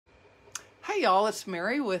Hi y'all, it's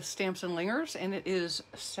Mary with Stamps-N-Lingers, and it is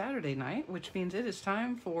Saturday night, which means it is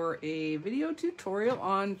time for a video tutorial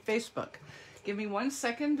on Facebook. Give me 1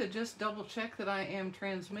 second to just double check that I am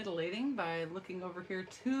transmitilating by looking over here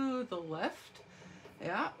to the left.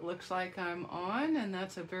 Yeah, looks like I'm on, and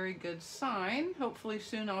that's a very good sign. Hopefully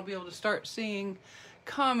soon I'll be able to start seeing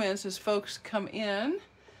comments as folks come in.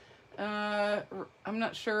 I'm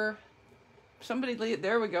not sure. Somebody leave,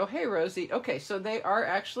 there we go. Hey, Rosie. Okay, so they are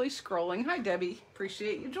actually scrolling. Hi, Debbie.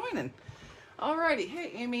 Appreciate you joining. Alrighty.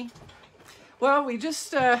 Hey, Amy. Well, we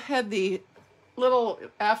just had the little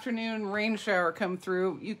afternoon rain shower come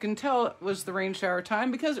through. You can tell it was the rain shower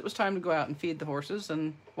time because it was time to go out and feed the horses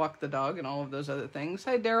and walk the dog and all of those other things.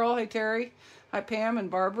 Hey, Daryl. Hey, Terry. Hi, Pam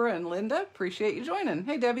and Barbara and Linda. Appreciate you joining.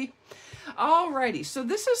 Hey, Debbie. Alrighty, so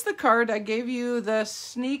this is the card I gave you the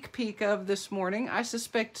sneak peek of this morning. I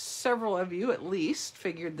suspect several of you at least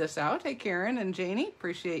figured this out. Hey, Karen and Janie,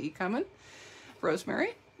 appreciate you coming.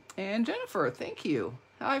 Rosemary and Jennifer, thank you.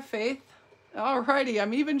 Hi, Faith. Alrighty,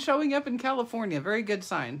 I'm even showing up in California. Very good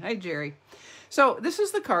sign. Hi, Jerry. So this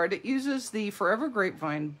is the card. It uses the Forever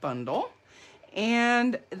Grapevine bundle,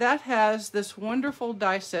 and that has this wonderful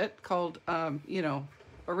die set called,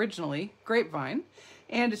 originally Grapevine.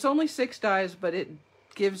 And it's only 6 dies, but it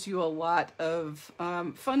gives you a lot of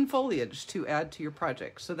fun foliage to add to your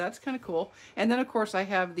project. So that's kind of cool. And then, of course, I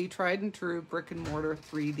have the tried and true brick and mortar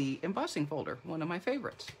 3D embossing folder, one of my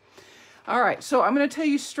favorites. All right, so I'm going to tell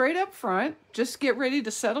you straight up front, just get ready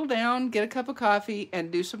to settle down, get a cup of coffee,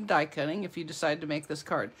 and do some die cutting if you decide to make this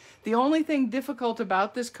card. The only thing difficult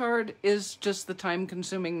about this card is just the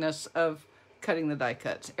time-consumingness of cutting the die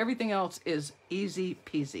cuts. Everything else is easy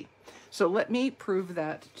peasy. So let me prove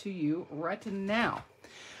that to you right now.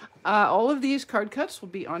 All of these card cuts will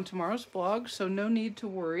be on tomorrow's blog, so no need to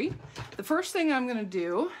worry. The first thing I'm going to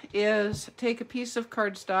do is take a piece of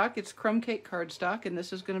cardstock. It's crumb cake cardstock, and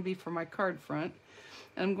this is going to be for my card front.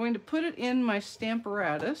 And I'm going to put it in my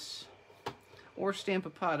Stamparatus, or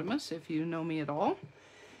Stampopotamus, if you know me at all.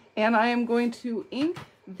 And I am going to ink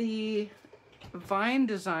the vine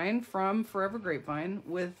design from Forever Grapevine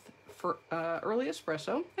with Early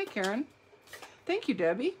Espresso. Hey, Karen. Thank you,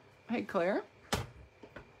 Debbie. Hey, Claire.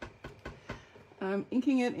 I'm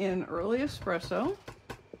inking it in Early Espresso,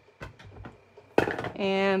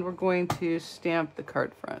 and we're going to stamp the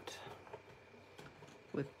card front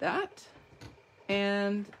with that.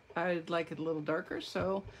 And I'd like it a little darker,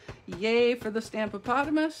 so yay for the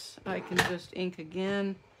Stampopotamus. I can just ink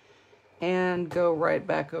again and go right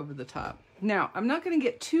back over the top. Now, I'm not going to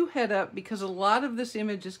get too head up because a lot of this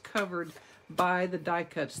image is covered by the die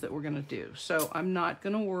cuts that we're going to do. So I'm not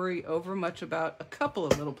going to worry over much about a couple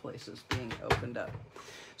of little places being opened up.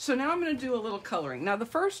 So now I'm going to do a little coloring. Now, the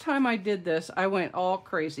first time I did this, I went all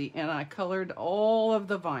crazy and I colored all of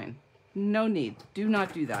the vine. No need. Do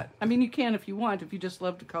not do that. I mean, you can if you want. If you just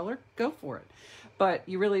love to color, go for it. But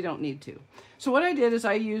you really don't need to. So what I did is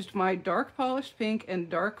I used my dark polished pink and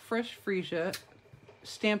dark fresh freesia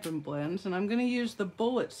Stampin' blends, and I'm going to use the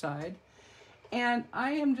bullet side, and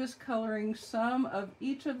I am just coloring some of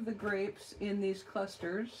each of the grapes in these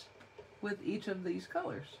clusters with each of these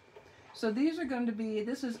colors. So these are going to be,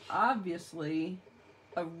 this is obviously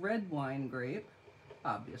a red wine grape,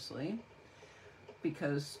 obviously,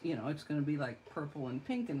 because, you know, it's going to be like purple and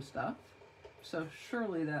pink and stuff. So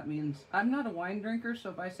surely that means, I'm not a wine drinker, so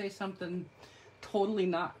if I say something totally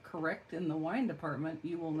not correct in the wine department,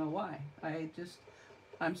 you will know why.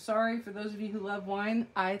 I'm sorry for those of you who love wine.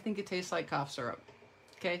 I think it tastes like cough syrup.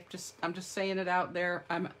 Okay, I'm just saying it out there.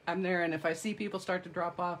 I'm there, and if I see people start to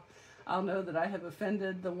drop off, I'll know that I have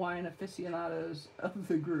offended the wine aficionados of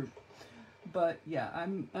the group. But yeah,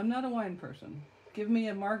 I'm not a wine person. Give me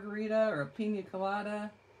a margarita or a pina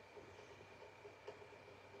colada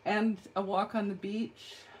and a walk on the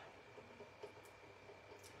beach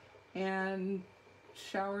and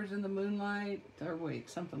showers in the moonlight, or wait,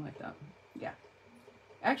 something like that. Yeah.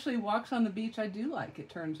 Actually, walks on the beach I do like, it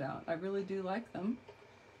turns out. I really do like them.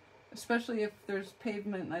 Especially if there's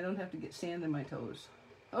pavement and I don't have to get sand in my toes.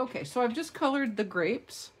 Okay, so I've just colored the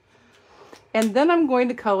grapes. And then I'm going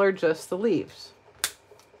to color just the leaves.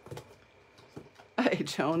 Hey,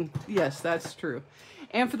 Joan. Yes, that's true.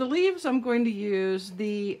 And for the leaves, I'm going to use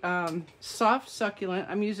the soft succulent.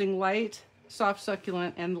 I'm using light soft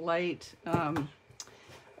succulent and light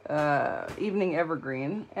evening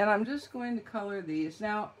evergreen, and I'm just going to color these.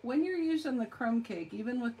 Now, when you're using the crumb cake,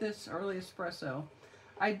 even with this Early Espresso,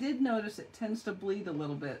 I did notice it tends to bleed a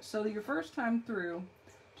little bit. So your first time through,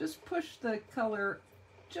 just push the color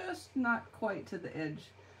just not quite to the edge.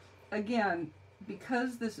 Again,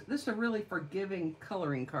 because this is a really forgiving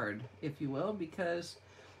coloring card, if you will, because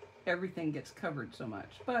everything gets covered so much.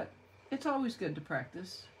 But it's always good to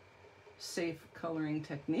practice safe coloring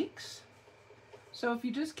techniques. So if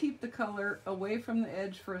you just keep the color away from the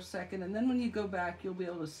edge for a second, and then when you go back, you'll be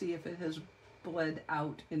able to see if it has bled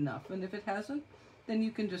out enough. And if it hasn't, then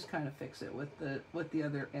you can just kind of fix it with the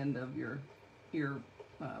other end of your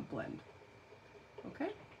blend. Okay,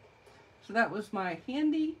 so that was my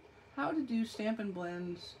handy how to do Stampin'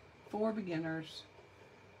 blends for beginners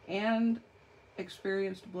and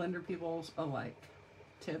experienced blender peoples alike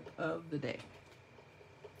tip of the day.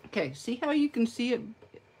 Okay, see how you can see it?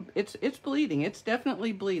 It's bleeding. It's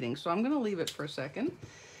definitely bleeding. So I'm going to leave it for a second.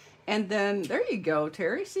 And then, there you go,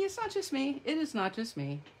 Terry. See, it's not just me. It is not just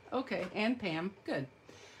me. Okay, and Pam. Good.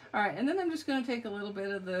 All right, and then I'm just going to take a little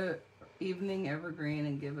bit of the Evening Evergreen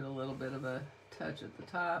and give it a little bit of a touch at the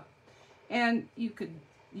top. And you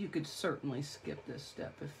could certainly skip this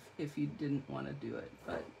step if you didn't want to do it.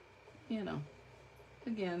 But, you know,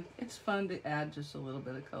 again, it's fun to add just a little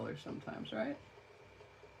bit of color sometimes, right?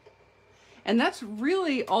 And that's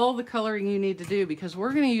really all the coloring you need to do, because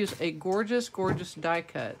we're going to use a gorgeous, gorgeous die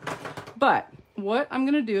cut. But what I'm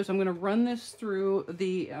going to do is I'm going to run this through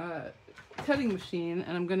the cutting machine,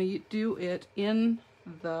 and I'm going to do it in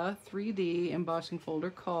the 3D embossing folder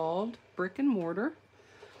called Brick and Mortar.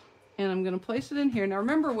 And I'm going to place it in here. Now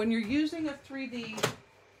remember, when you're using a 3D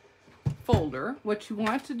folder, what you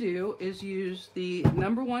want to do is use the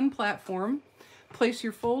 #1 platform, place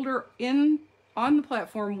your folder on the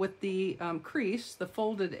platform with the crease, the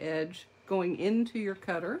folded edge, going into your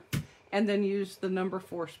cutter, and then use the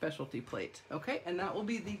 #4 specialty plate, okay? And that will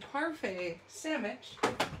be the parfait sandwich,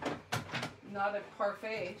 not a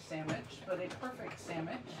parfait sandwich, but a perfect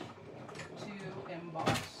sandwich to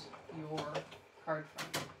emboss your card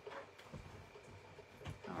front.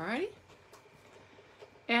 Alrighty.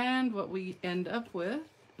 And what we end up with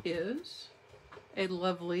is a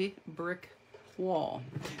lovely brick wall.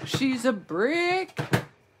 She's a brick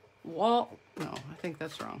wall. No, I think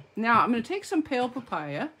that's wrong. Now I'm going to take some pale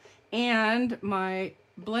papaya and my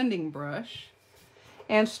blending brush,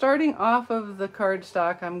 and starting off of the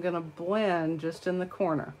cardstock, I'm going to blend just in the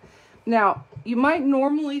corner. Now you might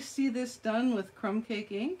normally see this done with crumb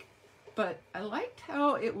cake ink, but I liked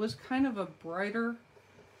how it was kind of a brighter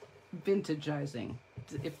vintageizing.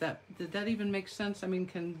 Did that even make sense? I mean,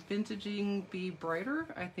 can vintaging be brighter?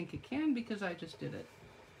 I think it can, because I just did it.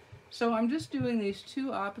 So I'm just doing these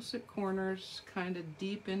two opposite corners kind of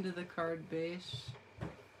deep into the card base,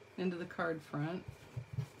 into the card front,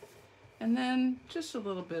 and then just a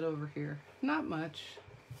little bit over here. Not much.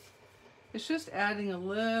 It's just adding a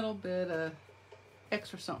little bit of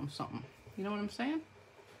extra something something. You know what I'm saying?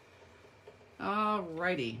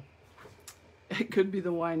 Alrighty. It could be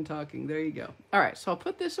the wine talking. There you go. All right, so I'll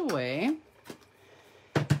put this away,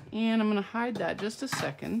 and I'm going to hide that just a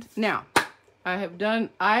second. Now, I have done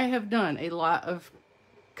a lot of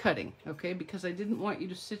cutting, okay, because I didn't want you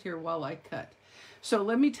to sit here while I cut. So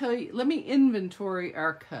let me tell you, let me inventory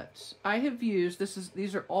our cuts. I have used,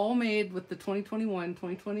 these are all made with the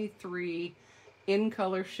 2021-2023 in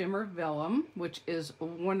color shimmer vellum, which is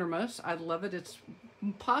wonderful. I love it. It's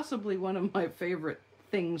possibly one of my favorite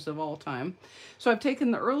things of all time. So I've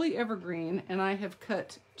taken the early evergreen and I have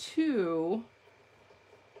cut 2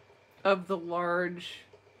 of the large,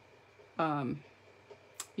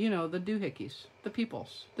 you know, the doohickeys, the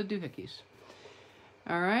doohickeys.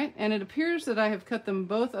 All right, and it appears that I have cut them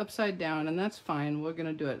both upside down, and that's fine. We're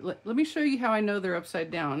gonna do it. Let me show you how I know they're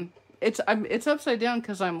upside down. It's upside down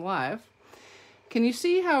because I'm live. Can you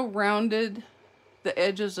see how rounded the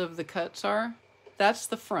edges of the cuts are? That's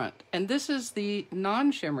the front, and this is the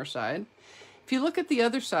non-shimmer side. If you look at the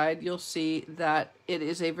other side, you'll see that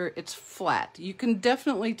it's flat. You can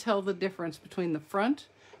definitely tell the difference between the front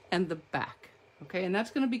and the back, okay? And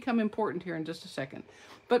that's going to become important here in just a second.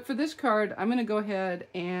 But for this card, I'm going to go ahead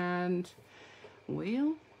and,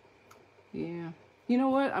 well, yeah. You know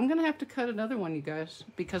what? I'm going to have to cut another one, you guys,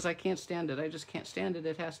 because I can't stand it. I just can't stand it.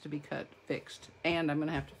 It has to be cut, fixed, and I'm going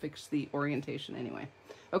to have to fix the orientation anyway.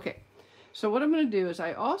 Okay. So what I'm going to do is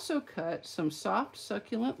I also cut some soft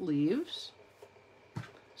succulent leaves.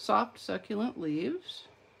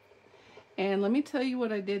 And let me tell you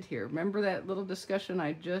what I did here. Remember that little discussion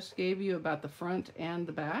I just gave you about the front and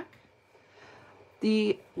the back?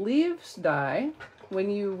 The leaves die, when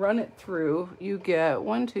you run it through, you get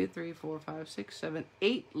 1, 2, 3, 4, 5, 6, 7,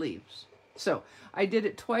 8 leaves. So I did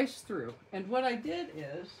it twice through. And what I did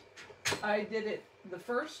is I did it the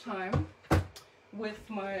first time with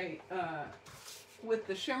my with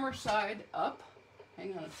the shimmer side up.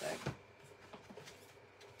 Hang on a sec.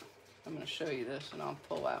 I'm going to show you this, and I'll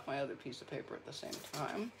pull out my other piece of paper at the same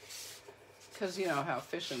time. because you know how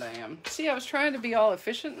efficient I am. See, I was trying to be all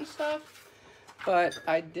efficient and stuff, but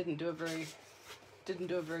I didn't do a very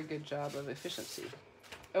good job of efficiency.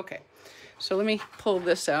 Okay, so let me pull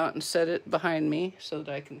this out and set it behind me so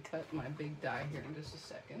that I can cut my big die here in just a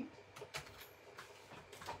second.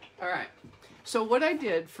 All right, so what I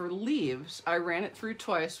did for leaves, I ran it through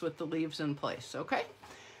twice with the leaves in place, okay?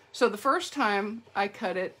 So the first time I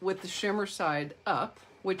cut it with the shimmer side up,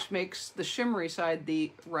 which makes the shimmery side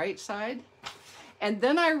the right side. And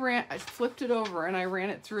then I flipped it over and I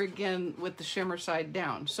ran it through again with the shimmer side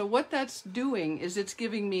down. So what that's doing is it's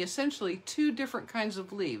giving me essentially two different kinds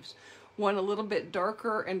of leaves. One a little bit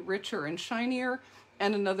darker and richer and shinier,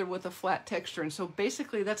 and another with a flat texture. And so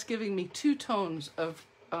basically that's giving me two tones of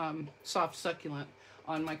soft succulent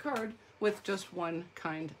on my card with just one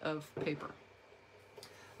kind of paper.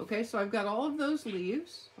 Okay, so I've got all of those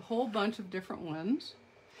leaves, a whole bunch of different ones.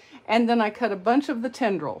 And then I cut a bunch of the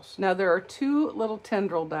tendrils. Now there are two little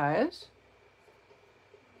tendril dies.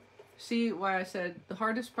 See why I said the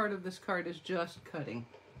hardest part of this card is just cutting.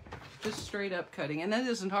 Just straight up cutting. And that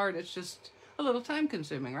isn't hard, it's just a little time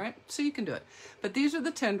consuming, right? So you can do it. But these are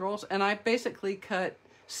the tendrils, and I basically cut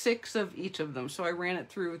 6 of each of them. So I ran it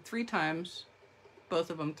through 3 times, both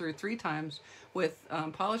of them through 3 times, with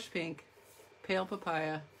polished pink, pale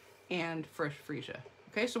papaya, and fresh freesia.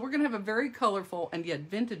 Okay, so we're going to have a very colorful and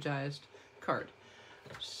yet vintageized card.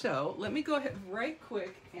 So let me go ahead right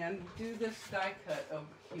quick and do this die cut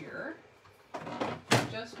over here.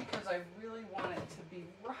 Just because I really want it to be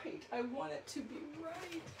right. I want it to be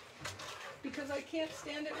right. Because I can't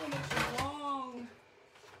stand it when it's wrong.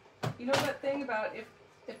 You know that thing about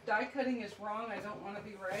if die cutting is wrong, I don't want to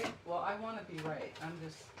be right? Well, I want to be right.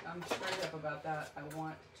 I'm straight up about that. I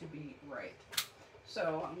want to be right.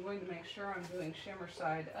 So I'm going to make sure I'm doing shimmer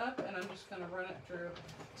side up, and I'm just going to run it through.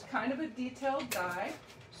 It's kind of a detailed die,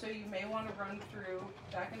 so you may want to run through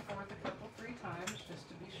back and forth a couple, 3 times, just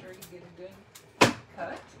to be sure you get a good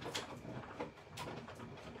cut.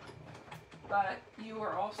 But you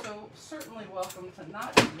are also certainly welcome to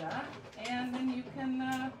not do that, and then you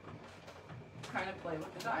can kind of play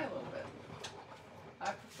with the die a little bit.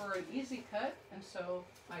 I prefer an easy cut, and so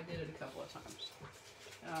I did it a couple of times.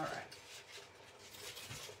 All right.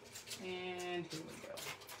 And here we go.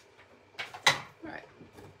 All right.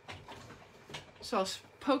 So I'll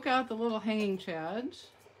poke out the little hanging chads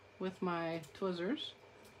with my Twizzlers.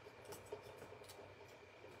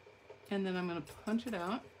 And then I'm going to punch it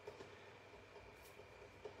out.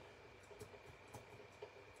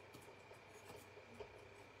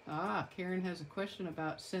 Ah, Karen has a question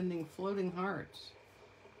about sending floating hearts.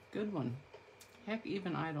 Good one. Heck,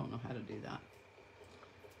 even I don't know how to do that.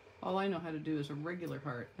 All I know how to do is a regular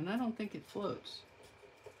heart, and I don't think it floats.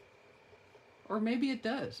 Or maybe it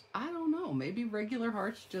does. I don't know. Maybe regular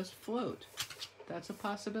hearts just float. That's a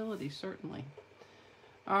possibility, certainly.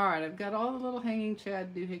 All right, I've got all the little hanging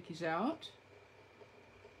chad doohickeys out.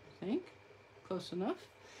 I think. Close enough.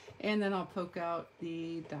 And then I'll poke out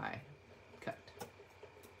the die cut.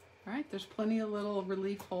 All right, there's plenty of little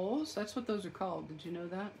relief holes. That's what those are called. Did you know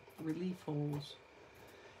that? Relief holes.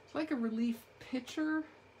 It's like a relief pitcher,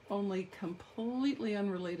 only completely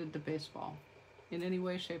unrelated to baseball in any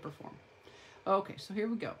way, shape, or form. Okay, so here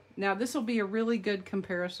we go. Now this will be a really good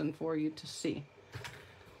comparison for you to see.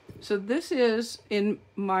 So this is, in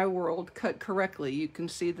my world, cut correctly. You can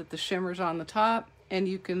see that the shimmer's on the top, and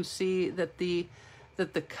you can see that the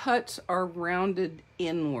cuts are rounded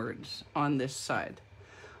inwards on this side.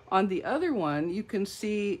 On the other one, you can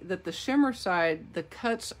see that the shimmer side, the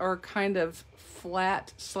cuts are kind of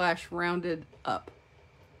flat / rounded up.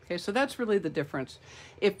 Okay, so that's really the difference.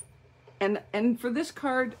 And for this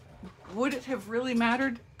card, would it have really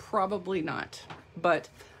mattered? Probably not, but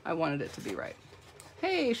I wanted it to be right.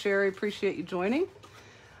 Hey, Sherry, appreciate you joining.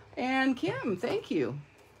 And Kim, thank you.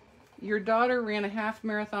 Your daughter ran a half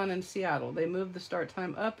marathon in Seattle. They moved the start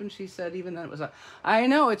time up, and she said even then it was up. I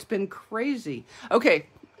know, it's been crazy. Okay,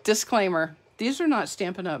 disclaimer, these are not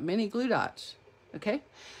Stampin' Up! Mini glue dots, okay?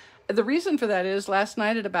 The reason for that is last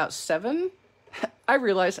night at about 7, I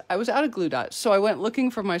realized I was out of glue dots. So I went looking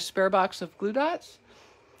for my spare box of glue dots.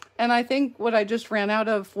 And I think what I just ran out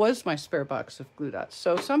of was my spare box of glue dots.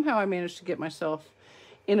 So somehow I managed to get myself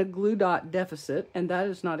in a glue dot deficit, and that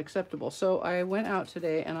is not acceptable. So I went out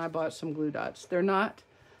today and I bought some glue dots. They're not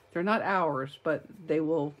ours, but they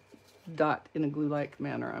will dot in a glue-like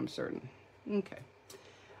manner, I'm certain. Okay.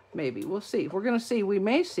 Maybe. We'll see. We're going to see. We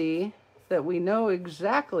may see that we know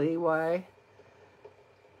exactly why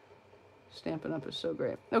Stampin' Up! Is so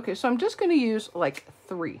great. Okay, so I'm just going to use like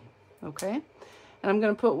 3, okay? And I'm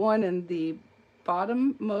going to put one in the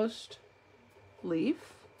bottommost leaf,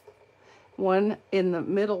 one in the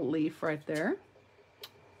middle leaf right there,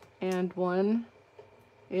 and one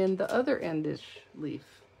in the other endish leaf.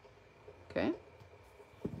 Okay?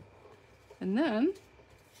 And then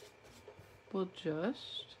we'll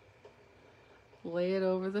just lay it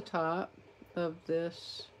over the top of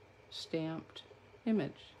this stamped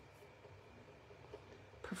image.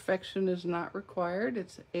 Perfection is not required.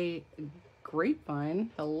 It's a grapevine.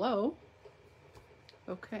 Hello.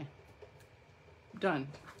 Okay. Done.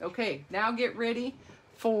 Okay, now get ready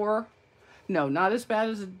for, no, not as bad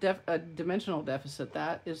as a dimensional deficit.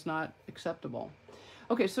 That is not acceptable.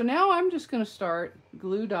 Okay, so now I'm just going to start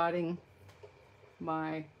glue dotting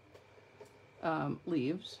my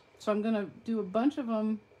leaves. So I'm going to do a bunch of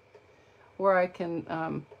them where I can,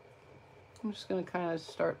 I'm just going to kind of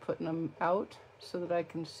start putting them out so that I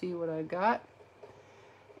can see what I got.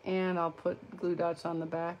 And I'll put glue dots on the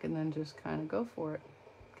back and then just kind of go for it.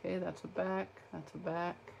 Okay, that's a back, that's a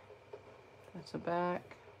back, that's a back,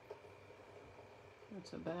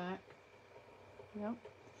 that's a back. Yep.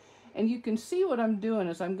 And you can see what I'm doing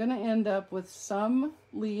is I'm going to end up with some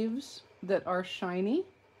leaves that are shiny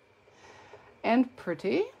and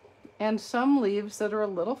pretty, and some leaves that are a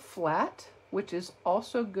little flat, which is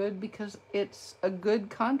also good because it's a good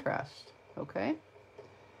contrast, okay?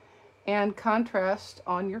 And contrast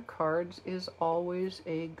on your cards is always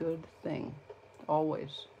a good thing,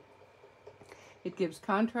 always. It gives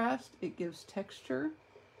contrast, it gives texture.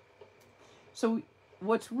 So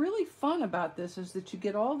what's really fun about this is that you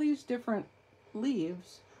get all these different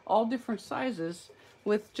leaves, all different sizes,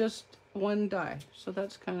 with just one die. So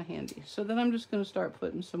that's kind of handy. So then I'm just going to start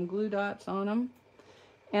putting some glue dots on them,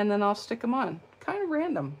 and then I'll stick them on. Kind of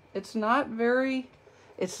random. It's not very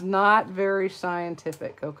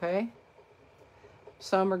scientific, okay?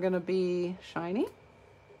 Some are going to be shiny.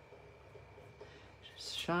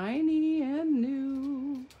 Shiny and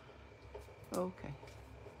new. Okay.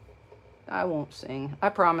 I won't sing. I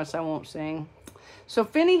promise I won't sing. So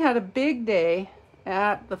Finny had a big day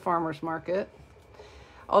at the farmer's market.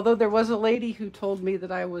 Although there was a lady who told me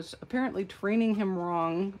that I was apparently training him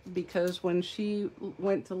wrong, because when she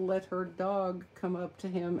went to let her dog come up to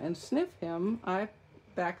him and sniff him, I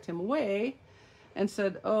backed him away and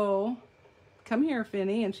said, "Oh, come here,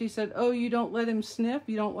 Finny." And she said, "Oh, you don't let him sniff?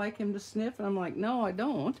 You don't like him to sniff?" And I'm like, "No, I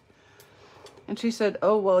don't." And she said,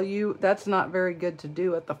 "Oh, well, that's not very good to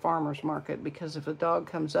do at the farmer's market, because if a dog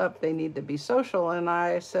comes up, they need to be social." And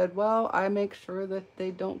I said, "Well, I make sure that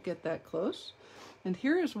they don't get that close. And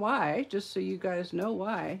here is why, just so you guys know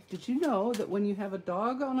why. Did you know that when you have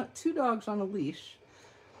two dogs on a leash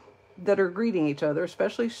that are greeting each other,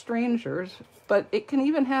 especially strangers, but it can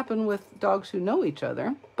even happen with dogs who know each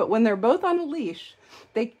other, but when they're both on a leash,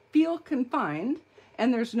 they feel confined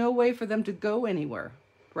and there's no way for them to go anywhere,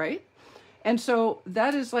 right? And so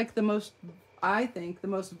that is like I think, the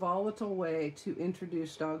most volatile way to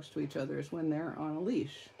introduce dogs to each other is when they're on a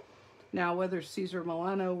leash. Now, whether Caesar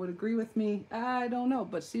Milano would agree with me, I don't know,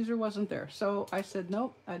 but Caesar wasn't there. So I said,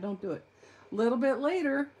 nope, I don't do it. A little bit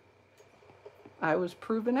later, I was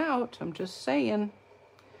proven out. I'm just saying.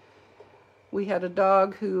 We had a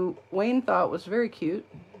dog who Wayne thought was very cute,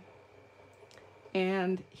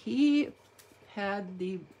 and he had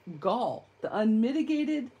the gall, the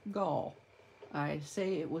unmitigated gall. I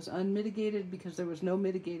say it was unmitigated because there was no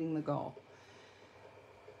mitigating the gall,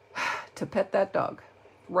 to pet that dog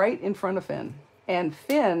right in front of Finn. And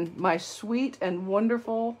Finn, my sweet and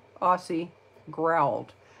wonderful Aussie,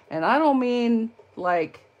 growled. And I don't mean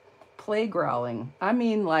like play growling. I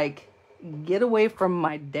mean like get away from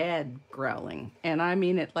my dad growling. And I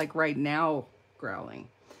mean it like right now growling.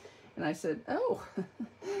 And I said, "Oh,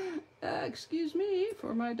 excuse me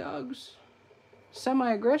for my dog's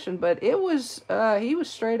semi-aggression," but it was, he was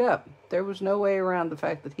straight up. There was no way around the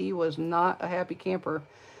fact that he was not a happy camper.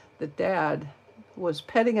 The dad was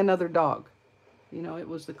petting another dog. You know, it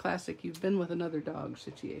was the classic "you've been with another dog"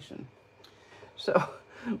 situation. So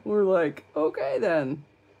we're like, okay then.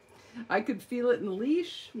 I could feel it in the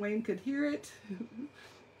leash. Wayne could hear it.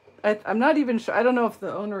 I'm not even sure. I don't know if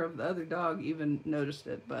the owner of the other dog even noticed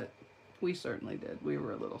it, but we certainly did. We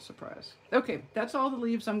were a little surprised. Okay, that's all the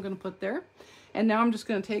leaves I'm going to put there. And now I'm just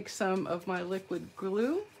going to take some of my liquid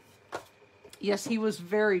glue. Yes, he was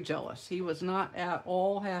very jealous. He was not at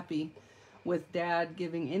all happy with Dad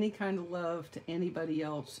giving any kind of love to anybody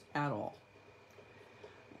else at all.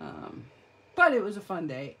 But it was a fun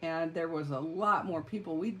day, and there was a lot more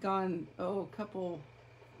people. We'd gone,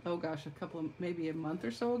 maybe a month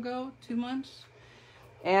or so ago, 2 months.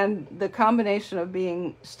 And the combination of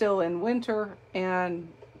being still in winter and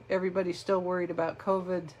everybody still worried about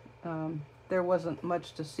COVID, there wasn't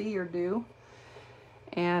much to see or do.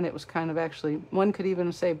 And it was kind of, actually, one could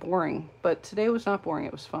even say boring, but today was not boring.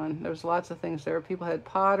 It was fun. There was lots of things there. People had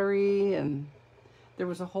pottery, and there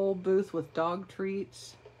was a whole booth with dog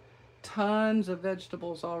treats, tons of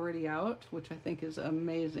vegetables already out, which I think is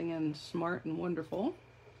amazing and smart and wonderful.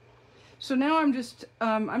 So now I'm just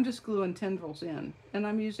gluing tendrils in, and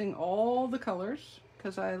I'm using all the colors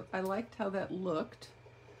because I liked how that looked.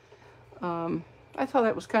 I thought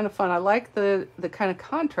that was kind of fun. I like the kind of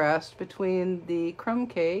contrast between the crumb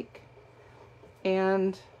cake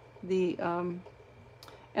and the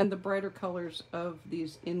brighter colors of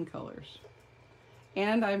these in colors.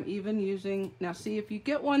 And I'm even using, now see, if you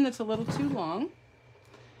get one that's a little too long,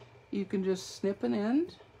 you can just snip an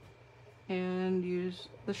end and use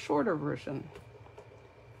the shorter version,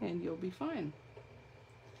 and you'll be fine.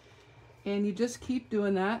 And you just keep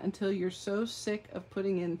doing that until you're so sick of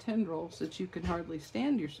putting in tendrils that you can hardly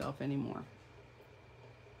stand yourself anymore.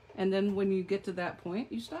 And then when you get to that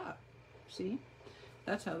point, you stop. See?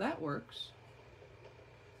 That's how that works.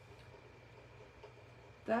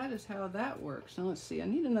 That is how that works. Now let's see, I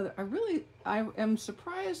need another, I am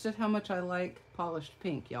surprised at how much I like polished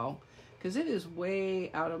pink, y'all, because it is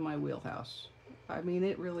way out of my wheelhouse. I mean,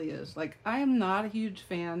 it really is. Like, I am not a huge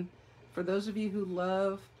fan. For those of you who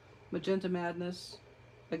love Magenta Madness,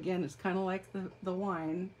 again, it's kind of like the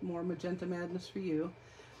wine, more Magenta Madness for you,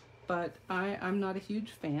 but I'm not a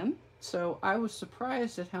huge fan, so I was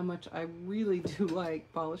surprised at how much I really do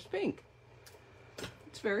like polished pink.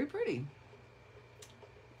 It's very pretty.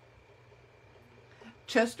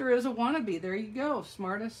 Chester is a wannabe. There you go.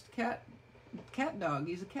 Smartest cat dog.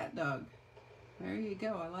 He's a cat dog. There you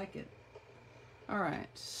go. I like it. All right,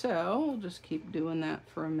 so we'll just keep doing that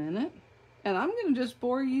for a minute. And I'm going to just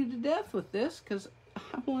bore you to death with this because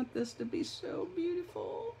I want this to be so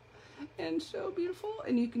beautiful and so beautiful.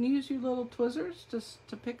 And you can use your little Twizzlers just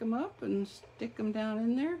to pick them up and stick them down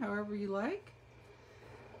in there however you like.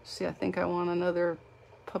 See, I think I want another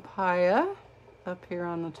papaya up here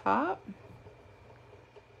on the top.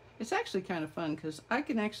 It's actually kind of fun because I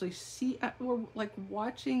can actually see, we're like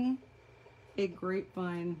watching a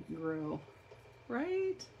grapevine grow,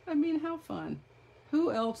 right? I mean, how fun.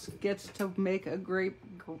 Who else gets to make a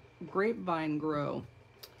grapevine grow?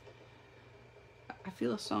 I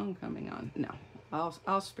feel a song coming on. No,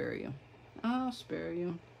 I'll spare you. I'll spare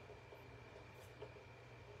you.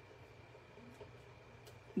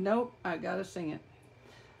 Nope, I gotta sing it.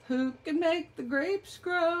 Who can make the grapes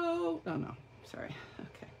grow? Oh no, sorry.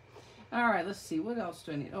 Okay. All right, let's see. What else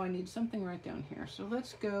do I need? Oh, I need something right down here. So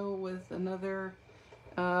let's go with another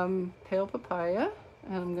pale papaya.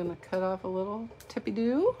 And I'm going to cut off a little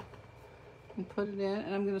tippy-doo and put it in.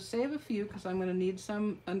 And I'm going to save a few because I'm going to need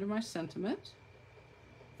some under my sentiment.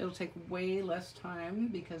 It'll take way less time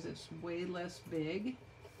because it's way less big.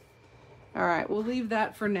 All right, we'll leave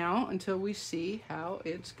that for now until we see how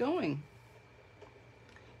it's going.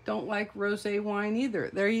 Don't like rosé wine either.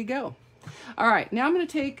 There you go. All right, now I'm going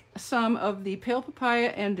to take some of the pale papaya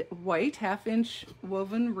and white 1/2-inch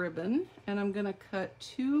woven ribbon, and I'm going to cut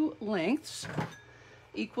 2 lengths.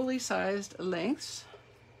 Equally sized lengths,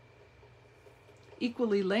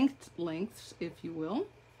 equally lengths, if you will.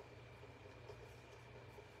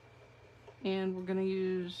 And we're going to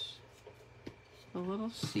use a little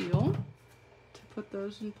seal to put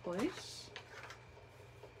those in place.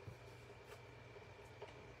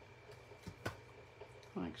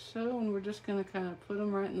 Like so, and we're just going to kind of put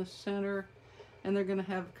them right in the center, and they're going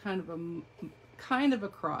to have kind of a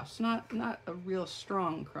cross, not a real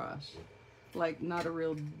strong cross. Like not a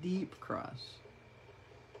real deep cross,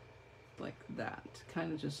 like that,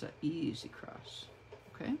 kind of just an easy cross.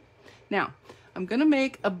 Okay, now I'm gonna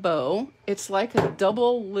make a bow. It's like a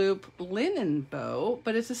double loop linen bow,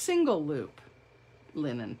 but it's a single loop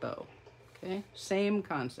linen bow. Okay, same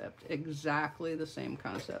concept, exactly the same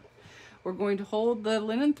concept. We're going to hold the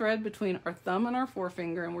linen thread between our thumb and our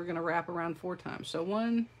forefinger, and we're going to wrap around 4 times. So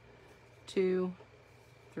 1, 2,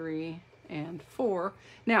 3, and 4.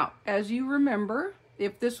 Now, as you remember,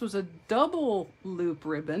 if this was a double loop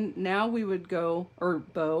ribbon, now we would go, or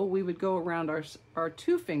bow, we would go around our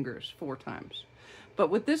 2 fingers 4 times.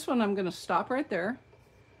 But with this one, I'm going to stop right there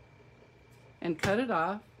and cut it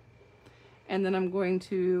off. And then I'm going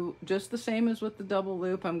to, just the same as with the double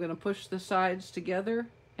loop, I'm going to push the sides together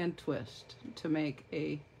and twist to make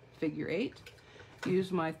a figure 8.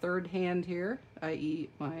 Use my 3rd hand here, i.e.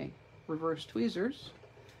 my reverse tweezers.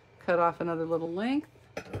 Cut off another little length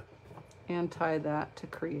and tie that to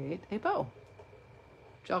create a bow.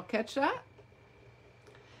 Did y'all catch that?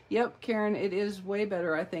 Yep, Karen, it is way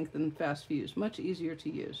better, I think, than Fast Fuse. Much easier to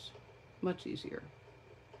use. Much easier.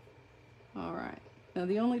 All right. Now,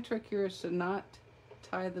 the only trick here is to not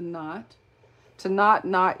tie the knot to not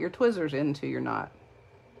knot your tweezers into your knot.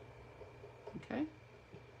 Okay.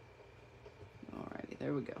 Alrighty,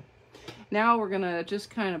 there we go. Now we're gonna just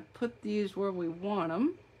kind of put these where we want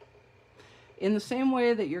them. In the same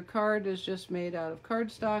way that your card is just made out of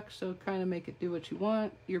cardstock, so kind of make it do what you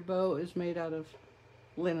want. Your bow is made out of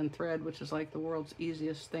linen thread, which is like the world's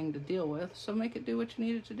easiest thing to deal with, so make it do what you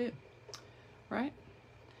need it to do, right?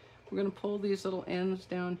 We're gonna pull these little ends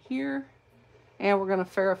down here, and we're gonna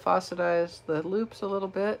ferro-faucetize the loops a little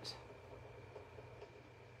bit,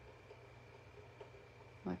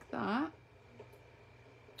 like that.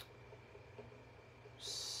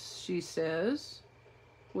 She says,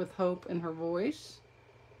 with hope in her voice.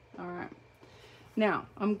 All right. Now,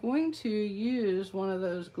 I'm going to use one of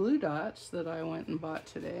those glue dots that I went and bought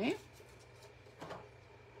today.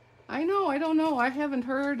 I don't know. I haven't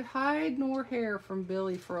heard hide nor hair from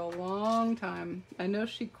Billy for a long time. I know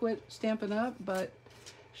she quit Stampin' Up, but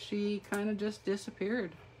she kind of just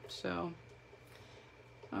disappeared. So,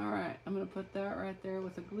 all right. I'm going to put that right there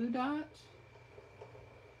with a glue dot.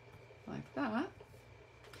 Like that.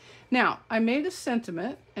 Now, I made a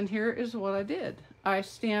sentiment, and here is what I did. I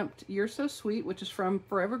stamped You're So Sweet, which is from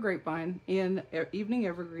Forever Grapevine, in Evening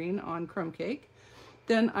Evergreen on crumb cake.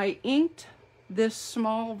 Then I inked this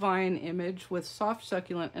small vine image with soft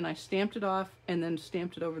succulent, and I stamped it off and then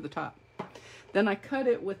stamped it over the top. Then I cut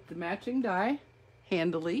it with the matching die,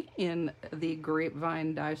 handily, in the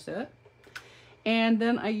Grapevine die set. And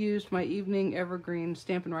then I used my Evening Evergreen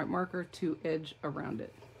Stampin' Write marker to edge around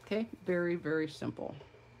it. Okay, very, very simple.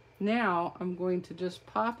 Now I'm going to just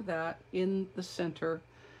pop that in the center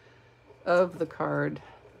of the card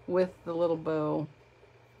with the little bow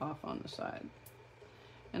off on the side.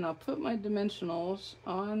 And I'll put my dimensionals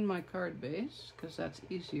on my card base because that's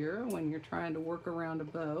easier when you're trying to work around a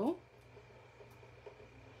bow.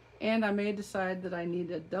 And I may decide that I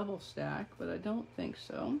need a double stack, but I don't think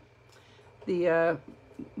so. The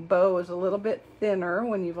bow is a little bit thinner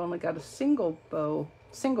when you've only got a single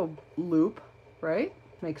loop, right?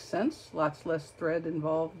 Makes sense. Lots less thread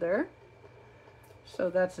involved there.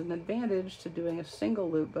 So that's an advantage to doing a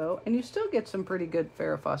single loop bow. And you still get some pretty good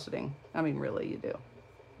ferro-faceting. I mean, really, you do.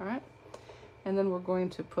 All right. And then we're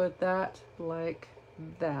going to put that like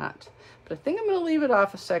that. But I think I'm going to leave it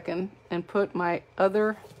off a second and put my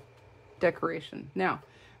other decoration. Now,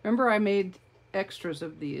 remember I made extras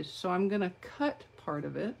of these. So I'm going to cut part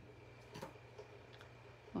of it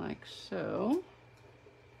like so.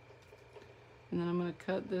 And then I'm going to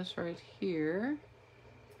cut this right here.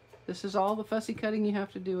 This is all the fussy cutting you have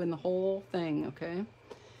to do in the whole thing, okay?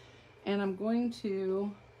 And I'm going to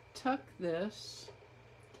tuck this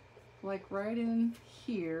like right in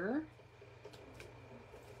here,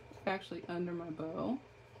 actually under my bow,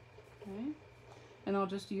 okay? And I'll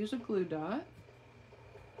just use a glue dot.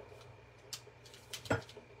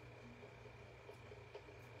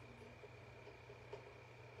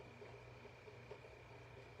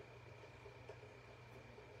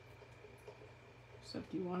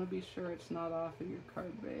 Except you want to be sure it's not off of your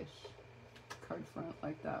card base, card front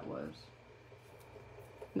like that was.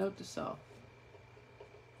 Note to self,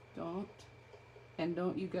 don't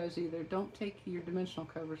you guys either, don't take your dimensional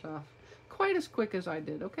covers off quite as quick as I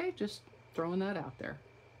did, okay? Just throwing that out there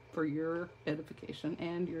for your edification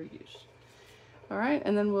and your use. All right,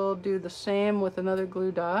 and then we'll do the same with another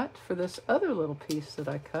glue dot for this other little piece that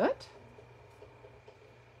I cut.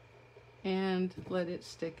 And let it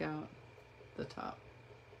stick out the top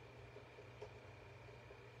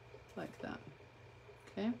like that.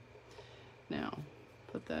 Okay, now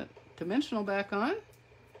put that dimensional back on.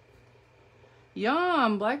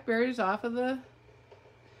 Yum, blackberries off of the...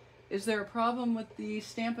 Is there a problem with the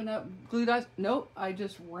Stampin' Up glue dots? Nope, I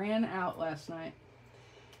just ran out last night.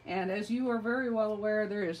 And as you are very well aware,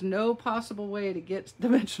 there is no possible way to get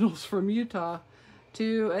dimensionals from Utah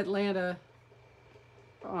to Atlanta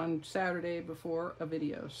on Saturday before a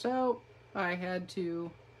video. So I had to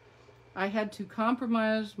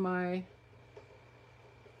compromise my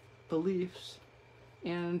beliefs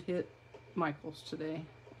and hit Michael's today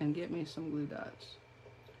and get me some glue dots.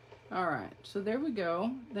 All right, so there we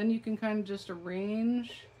go. Then you can kind of just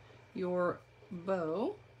arrange your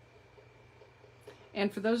bow.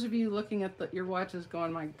 And for those of you looking at your watches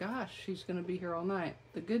going, my gosh, she's gonna be here all night.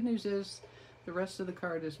 The good news is the rest of the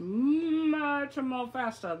card is much more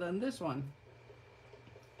faster than this one.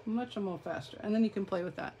 Much more faster. And then you can play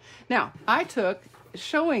with that. Now, I took,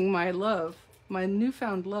 showing my love, my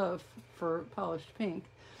newfound love for polished pink,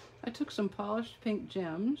 I took some polished pink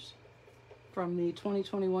gems from the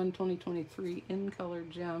 2021-2023 In Color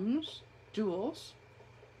Gems jewels,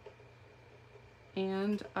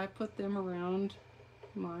 and I put them around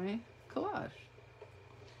my collage.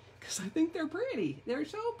 Because I think they're pretty. They're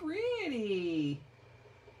so pretty.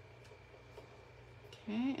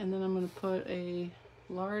 Okay, and then I'm going to put a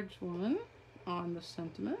large one on the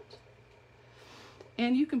sentiment.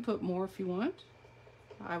 And you can put more if you want.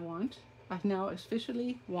 I now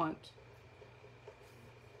officially want.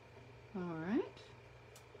 All right.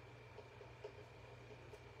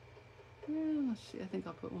 Yeah, let's see. I think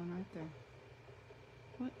I'll put one right there.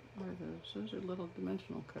 What are those? Those are little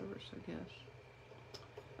dimensional covers, I guess.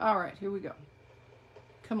 All right, here we go.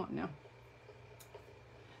 Come on now.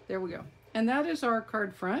 There we go. And that is our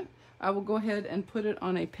card front. I will go ahead and put it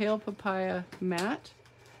on a pale papaya mat.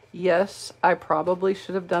 Yes, I probably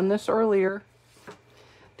should have done this earlier.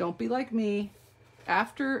 Don't be like me.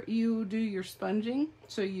 After you do your sponging,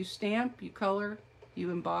 so you stamp, you color, you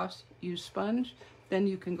emboss, you sponge, then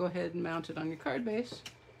you can go ahead and mount it on your card base.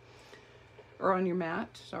 Or on your mat,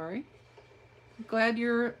 sorry. Glad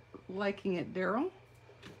you're liking it, Daryl.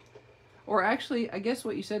 Or actually, I guess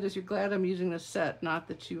what you said is you're glad I'm using this set, not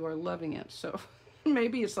that you are loving it. So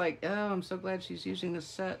maybe it's like, oh, I'm so glad she's using this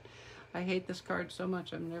set. I hate this card so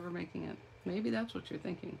much, I'm never making it. Maybe that's what you're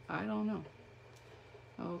thinking. I don't know.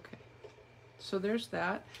 Okay. So there's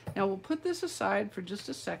that. Now we'll put this aside for just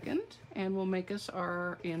a second and we'll make us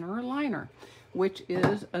our inner liner, which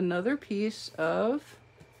is another piece of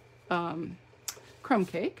crumb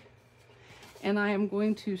cake. And I am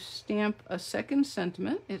going to stamp a second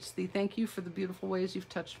sentiment. It's the "Thank you for the beautiful ways you've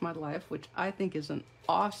touched my life," which I think is an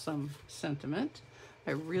awesome sentiment.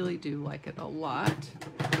 I really do like it a lot.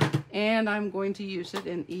 And I'm going to use it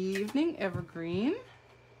in Evening Evergreen.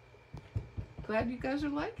 Glad you guys are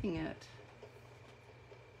liking it.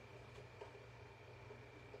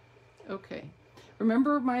 Okay.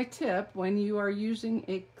 Remember my tip, when you are using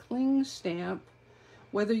a cling stamp,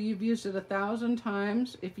 whether you've used it 1,000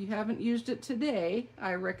 times, if you haven't used it today,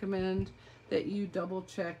 I recommend that you double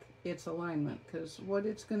check its alignment, because what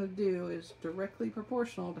it's going to do is directly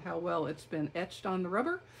proportional to how well it's been etched on the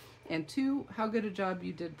rubber, and two, how good a job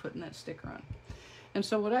you did putting that sticker on. And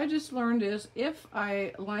so what I just learned is if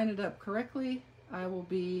I line it up correctly, I will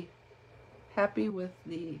be happy with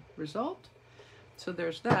the result. So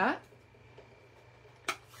there's that.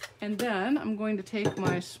 And then I'm going to take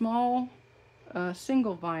my small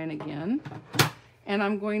single vine again, and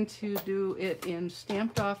I'm going to do it in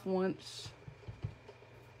Stamped Off Once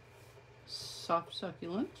Soft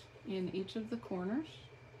Succulent in each of the corners.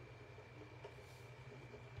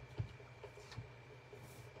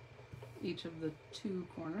 Each of the two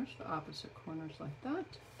corners, the opposite corners like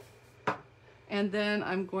that. And then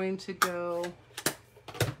I'm going to go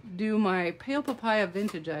do my Pale Papaya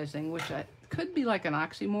Vintageizing, which could be like an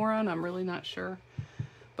oxymoron, I'm really not sure.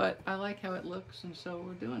 But I like how it looks, and so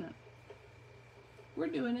we're doing it. We're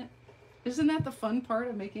doing it. Isn't that the fun part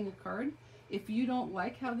of making a card? If you don't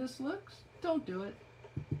like how this looks, don't do it.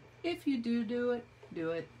 If you do it,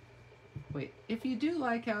 do it. Wait, if you do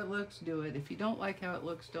like how it looks, do it. If you don't like how it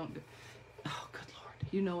looks, don't do it. Oh, good Lord.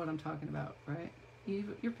 You know what I'm talking about, right?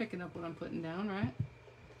 You're picking up what I'm putting down, right?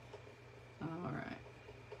 All right.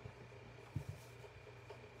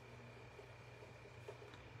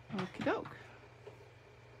 Okie doke.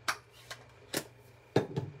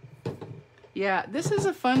 Yeah, this is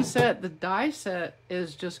a fun set. The die set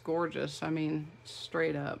is just gorgeous. I mean,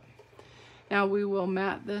 straight up. Now we will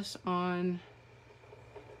mat this on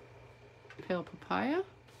Pale Papaya.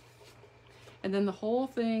 And then the whole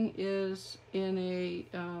thing is in a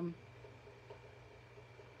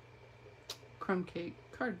crumb cake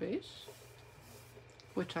card base,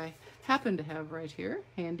 which I happen to have right here,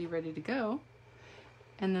 handy, ready to go.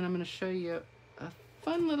 And then I'm going to show you a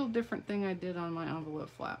fun little different thing I did on my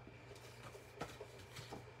envelope flap.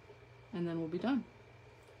 And then we'll be done.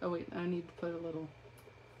 Oh wait, I need to put a little,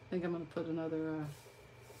 I think I'm going to put another,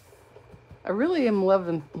 I really am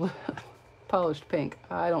loving polished pink.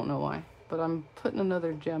 I don't know why, but I'm putting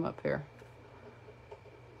another gem up here.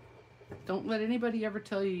 Don't let anybody ever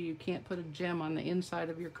tell you you can't put a gem on the inside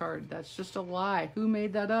of your card. That's just a lie. Who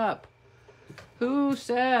made that up? Who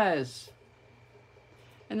says?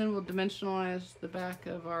 And then we'll dimensionalize the back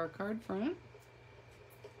of our card front.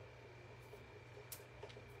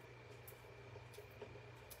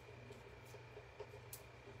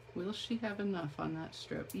 Will she have enough on that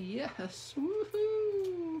strip? Yes,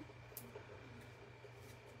 woohoo!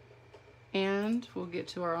 And we'll get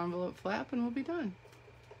to our envelope flap and we'll be done.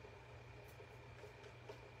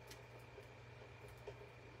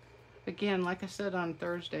 Again, like I said on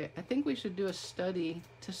Thursday, I think we should do a study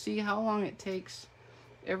to see how long it takes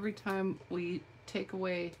every time we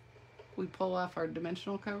pull off our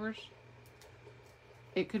dimensional covers.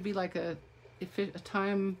 It could be like a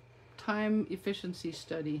time efficiency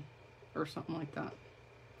study or something like that.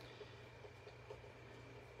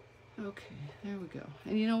 Okay, there we go.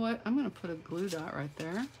 And you know what? I'm going to put a glue dot right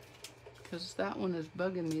there because that one is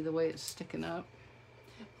bugging me the way it's sticking up.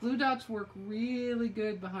 Glue dots work really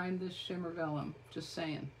good behind this shimmer vellum, just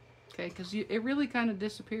saying. Okay, because it really kind of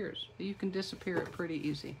disappears. You can disappear it pretty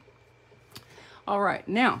easy. All right,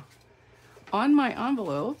 now on my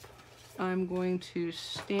envelope, I'm going to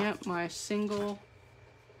stamp my single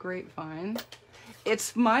Grapevine.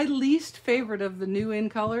 It's my least favorite of the new in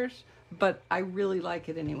colors, but I really like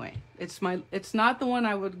it anyway. It's not the one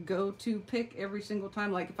I would go to pick every single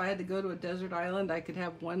time. Like if I had to go to a desert island, I could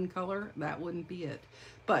have one color. That wouldn't be it.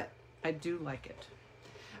 But I do like it.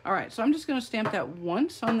 All right, so I'm just gonna stamp that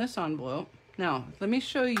once on this envelope. Now, let me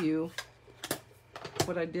show you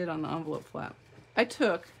what I did on the envelope flap. I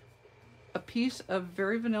took a piece of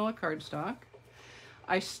very vanilla cardstock.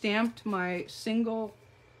 I stamped my single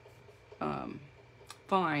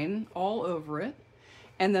vine all over it.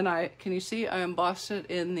 And then can you see I embossed it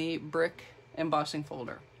in the brick embossing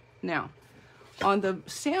folder. Now, on the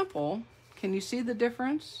sample, can you see the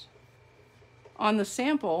difference? On the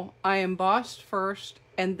sample, I embossed first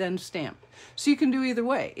and then stamped. So you can do either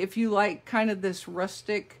way. If you like kind of this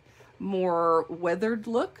rustic, more weathered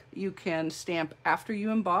look, you can stamp after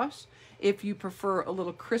you emboss. If you prefer a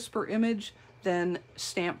little crisper image, then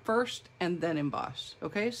stamp first and then emboss.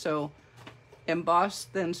 Okay, so emboss,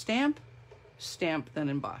 then stamp, stamp, then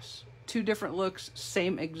emboss. Two different looks,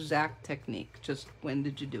 same exact technique, just when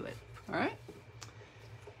did you do it? All right,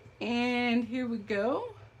 and here we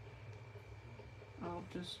go. I'll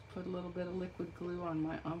just put a little bit of liquid glue on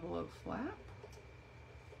my envelope flap.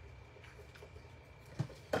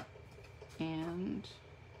 And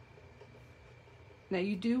now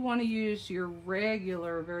you do want to use your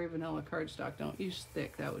regular very vanilla cardstock. Don't use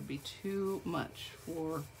thick, that would be too much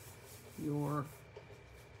for your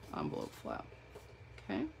envelope flap.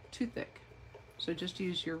 Okay, too thick. So just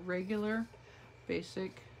use your regular,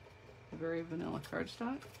 basic, very vanilla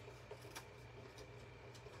cardstock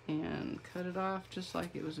and cut it off just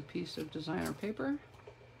like it was a piece of designer paper.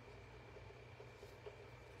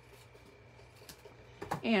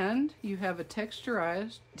 And you have a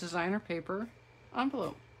texturized designer paper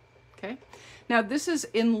envelope. Okay, now this is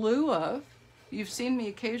in lieu of, you've seen me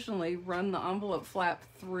occasionally run the envelope flap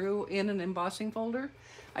through in an embossing folder.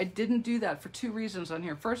 I didn't do that for two reasons on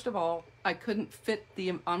here. First of all, I couldn't fit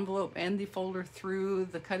the envelope and the folder through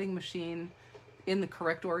the cutting machine in the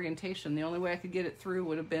correct orientation. The only way I could get it through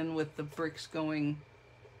would have been with the bricks going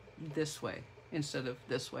this way instead of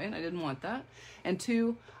this way, and I didn't want that. And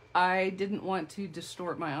two, I didn't want to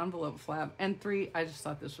distort my envelope flap. And three, I just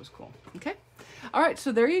thought this was cool. Okay, all right,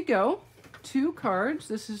 so there you go. 2 cards.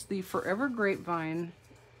 This is the Forever Grapevine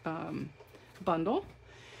bundle.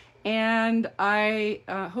 And I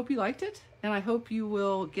hope you liked it, and I hope you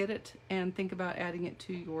will get it and think about adding it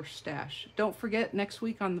to your stash. Don't forget, next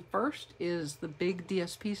week on the 1st is the big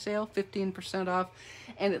DSP sale, 15% off.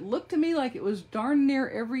 And it looked to me like it was darn near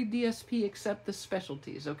every DSP except the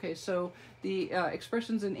specialties. Okay, so the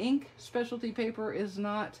Expressions in Ink specialty paper is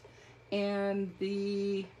not, and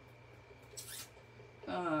the,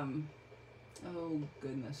 oh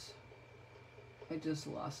goodness, I just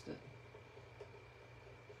lost it.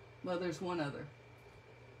 Well, there's one other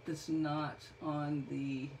that's not on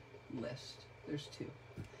the list. There's 2.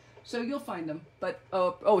 So you'll find them. But,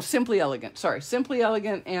 oh, Simply Elegant. Sorry. Simply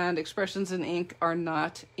Elegant and Expressions in Ink are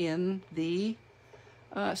not in the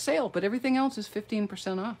sale. But everything else is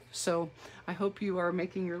 15% off. So I hope you are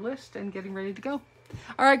making your list and getting ready to go.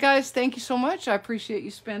 All right, guys. Thank you so much. I appreciate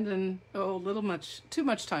you spending, too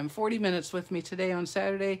much time, 40 minutes with me today on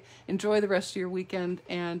Saturday. Enjoy the rest of your weekend.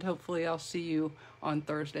 And hopefully I'll see you on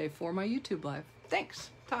Thursday for my YouTube live.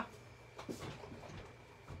 Thanks. Ta.